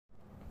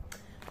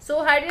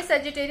So hi dear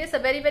Sagittarius, a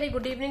very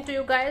good evening to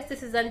you guys.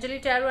 This is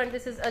Anjali Tarot and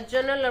this is a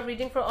general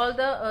reading for all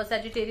the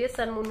Sagittarius,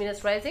 Sun, Moon,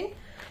 Venus, Rising.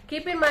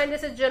 Keep in mind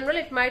this is general,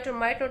 it might or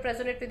might not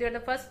resonate with you in the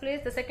first place.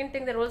 The second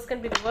thing, the roles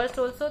can be reversed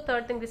also.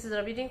 Third thing, this is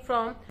a reading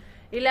from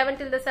 11th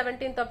till the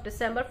 17th of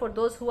December for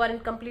those who are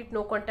in complete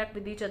no contact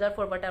with each other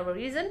for whatever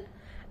reason.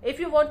 If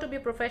you want to be a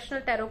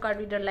professional tarot card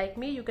reader like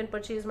me, you can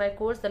purchase my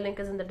course. The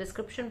link is in the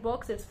description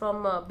box. It's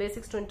from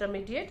basics to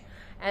intermediate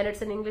and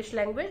it's in English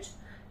language.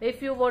 If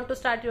you want to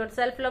start your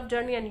self-love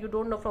journey and you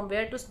don't know from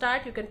where to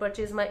start, you can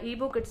purchase my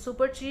ebook. It's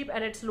super cheap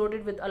and it's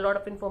loaded with a lot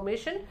of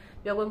information.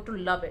 You're going to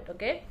love it,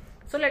 okay?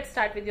 So let's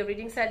start with your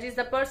reading, Sagittarius.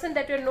 The person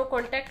that you're in no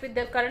contact with,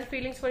 their current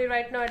feelings for you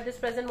right now at this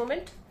present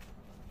moment.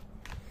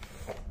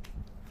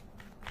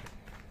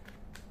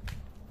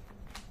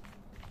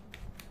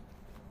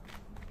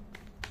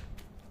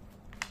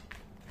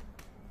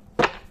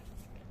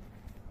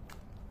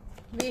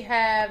 We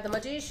have the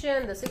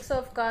Magician, the Six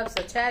of Cups,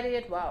 the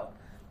Chariot. Wow.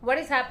 What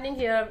is happening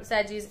here,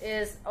 Sagittarius,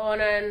 is on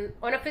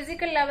a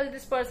physical level,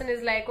 this person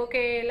is like,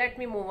 okay, let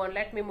me move on,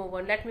 let me move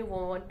on, let me move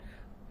on.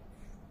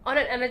 On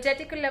an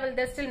energetical level,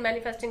 they're still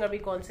manifesting a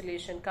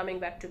reconciliation, coming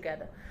back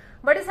together.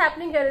 What is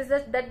happening here is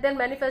that their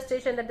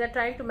manifestation that they're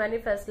trying to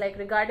manifest, like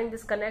regarding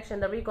this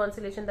connection, the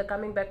reconciliation, the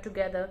coming back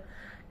together,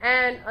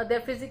 and their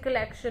physical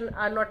action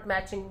are not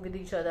matching with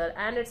each other.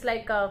 And it's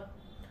like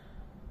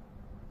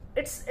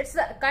it's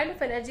the kind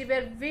of energy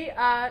where we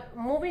are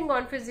moving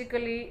on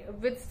physically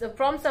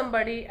from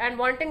somebody and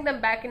wanting them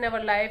back in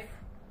our life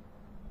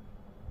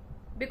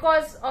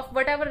because of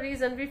whatever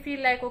reason. We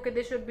feel like, okay,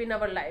 they should be in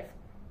our life,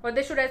 or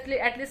they should at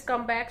least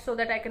come back so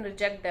that I can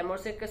reject them, or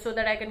so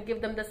that I can give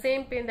them the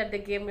same pain that they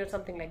gave me, or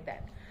something like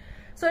that.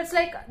 So it's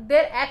like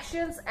their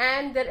actions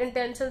and their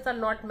intentions are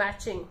not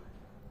matching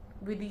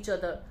with each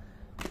other.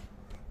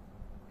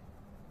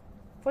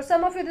 For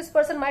some of you, this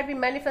person might be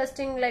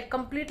manifesting like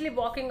completely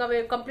walking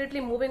away,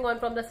 completely moving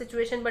on from the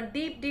situation, but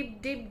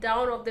deep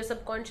down of their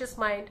subconscious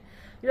mind,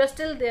 you are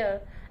still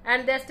there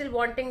and they're still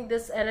wanting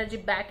this energy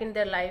back in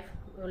their life,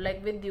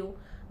 like with you,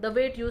 the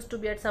way it used to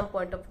be at some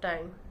point of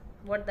time.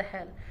 What the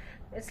hell?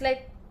 It's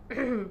like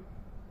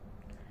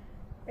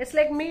it's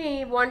like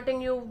me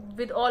wanting you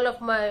with all of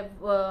my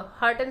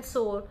heart and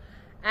soul,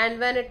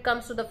 and when it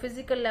comes to the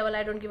physical level,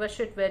 I don't give a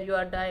shit where you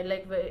are dying,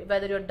 like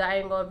whether you're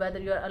dying or whether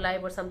you're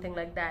alive or something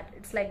like that.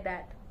 It's like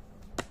that.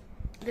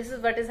 This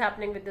is what is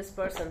happening with this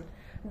person.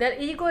 Their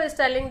ego is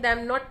telling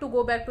them not to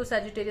go back to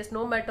Sagittarius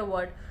no matter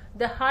what.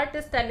 The heart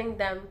is telling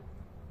them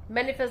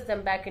manifest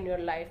them back in your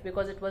life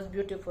because it was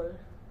beautiful.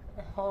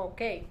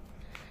 Okay,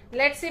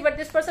 let's see what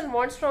this person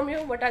wants from you.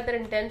 What are their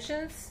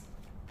intentions?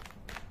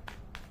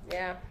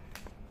 Yeah.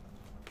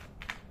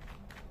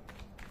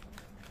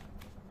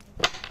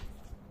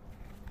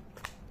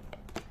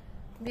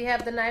 We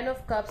have the Nine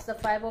of Cups, the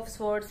Five of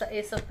Swords, the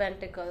Ace of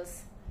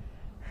Pentacles.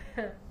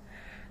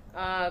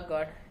 Oh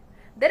God.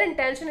 Their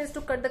intention is to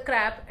cut the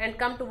crap and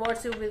come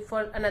towards you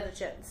for another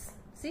chance.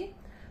 See?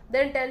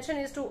 Their intention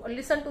is to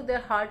listen to their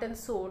heart and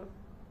soul.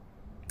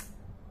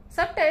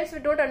 Sometimes we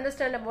don't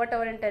understand what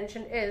our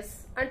intention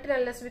is until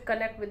unless we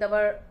connect with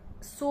our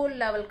soul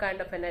level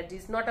kind of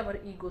energies, not our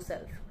ego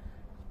self.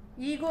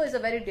 Ego is a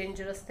very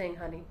dangerous thing,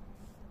 honey.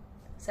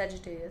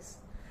 Sagittarius.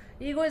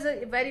 Ego is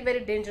a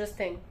very dangerous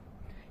thing.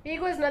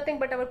 Ego is nothing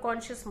but our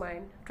conscious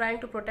mind trying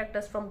to protect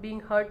us from being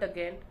hurt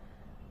again,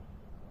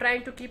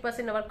 trying to keep us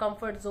in our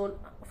comfort zone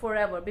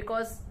forever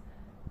because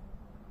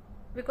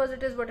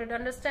it is what it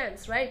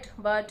understands, right?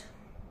 But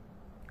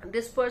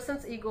this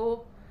person's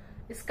ego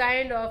is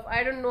kind of,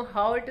 I don't know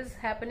how it is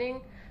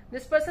happening.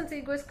 This person's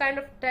ego is kind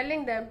of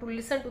telling them to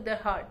listen to their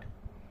heart,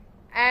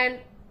 and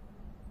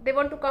they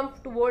want to come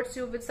towards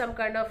you with some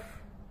kind of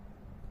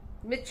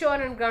mature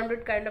and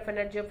grounded kind of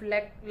energy of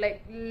like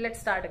let's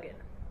start again.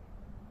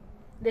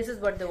 This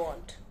is what they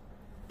want.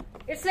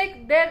 It's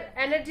like their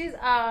energies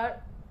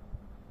are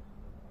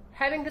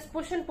having this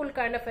push and pull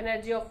kind of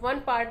energy of one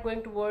part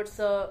going towards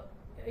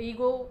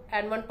ego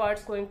and one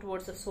part's going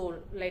towards the soul,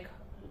 like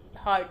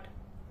heart.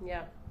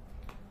 Yeah.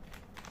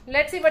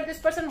 Let's see what this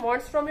person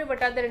wants from you.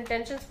 What are their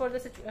intentions for the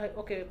situation?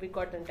 Okay, we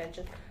got the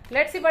intention.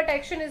 Let's see what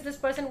action is this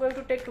person going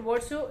to take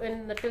towards you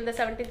till the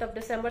 17th of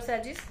December,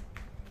 Sagittarius.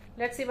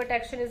 Let's see what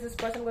action is this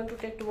person going to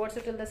take towards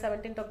you till the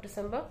 17th of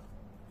December.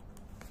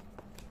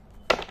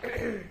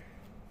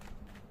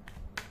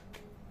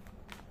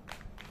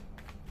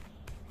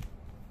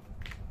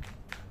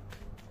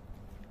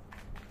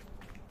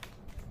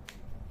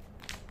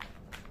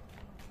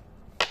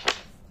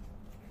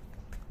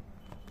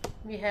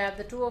 We have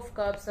the Two of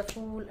Cups, the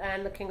Fool,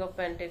 and the King of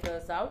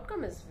Pentacles. The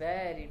outcome is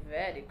very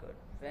good,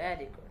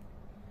 very good.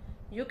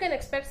 You can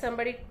expect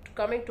somebody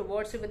coming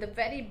towards you with a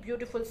very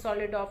beautiful,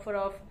 solid offer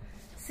of,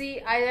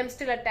 see, I am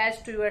still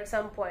attached to you at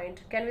some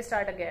point. Can we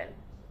start again?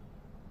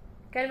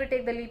 Can we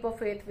take the leap of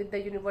faith with the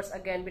universe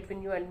again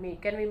between you and me?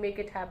 Can we make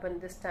it happen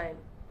this time?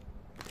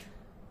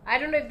 I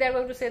don't know if they're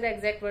going to say the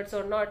exact words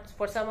or not.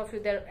 For some of you,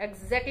 they're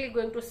exactly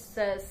going to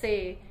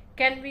say,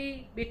 can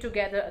we be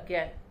together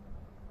again?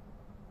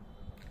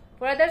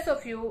 For others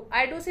of you,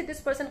 I do see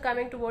this person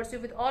coming towards you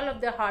with all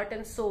of their heart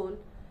and soul,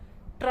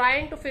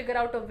 trying to figure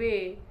out a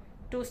way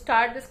to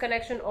start this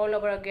connection all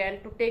over again,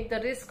 to take the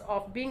risk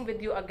of being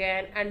with you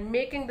again and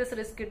making this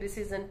risky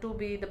decision to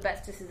be the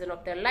best decision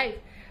of their life.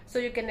 So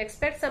you can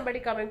expect somebody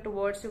coming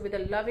towards you with a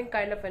loving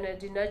kind of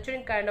energy,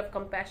 nurturing kind of,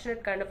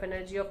 compassionate kind of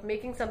energy of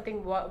making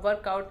something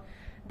work out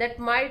that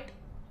might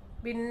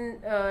be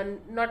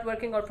not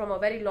working out from a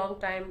very long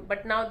time,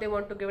 but now they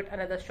want to give it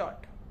another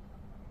shot.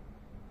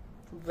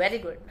 Very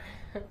good.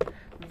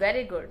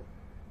 Very good.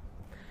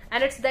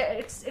 And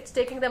it's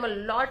taking them a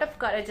lot of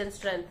courage and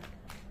strength.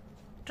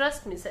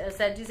 Trust me,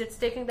 Sagis, it's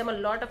taking them a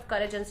lot of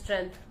courage and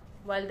strength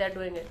while they're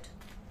doing it.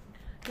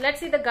 Let's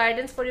see the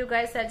guidance for you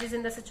guys, Sagis,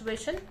 in the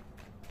situation.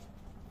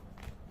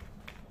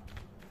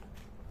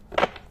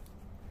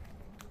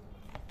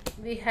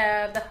 We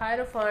have the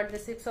Hierophant, the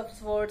Six of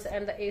Swords,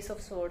 and the Ace of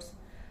Swords.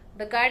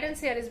 The guidance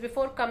here is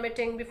before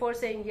committing, before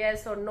saying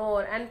yes or no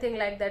or anything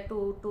like that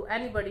to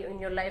anybody in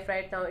your life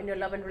right now, in your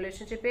love and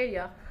relationship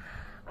area,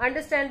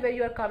 understand where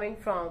you are coming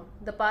from.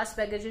 The past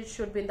baggage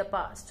should be in the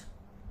past.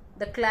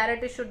 The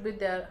clarity should be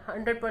there,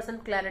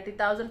 100% clarity,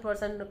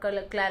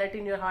 1000% clarity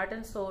in your heart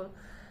and soul,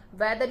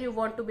 whether you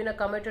want to be in a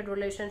committed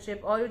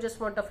relationship or you just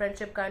want a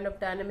friendship kind of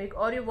dynamic,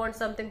 or you want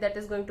something that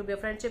is going to be a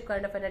friendship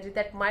kind of energy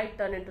that might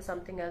turn into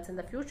something else in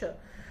the future.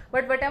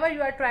 But whatever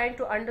you are trying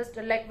to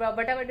understand, like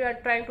whatever you are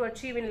trying to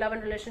achieve in love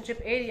and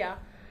relationship area,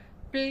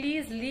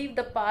 please leave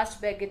the past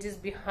baggages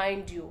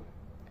behind you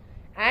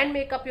and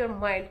make up your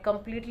mind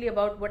completely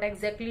about what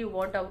exactly you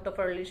want out of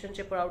a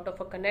relationship or out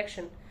of a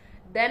connection.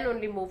 Then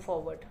only move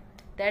forward.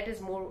 That is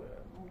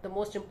the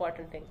most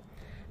important thing.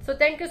 So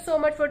thank you so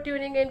much for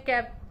tuning in,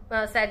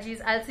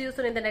 Sagis. I'll see you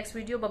soon in the next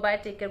video. Bye bye.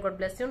 Take care. God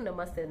bless you.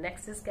 Namaste.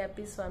 Next is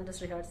Cappy. So I'm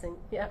just rehearsing.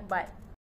 Yeah. Bye.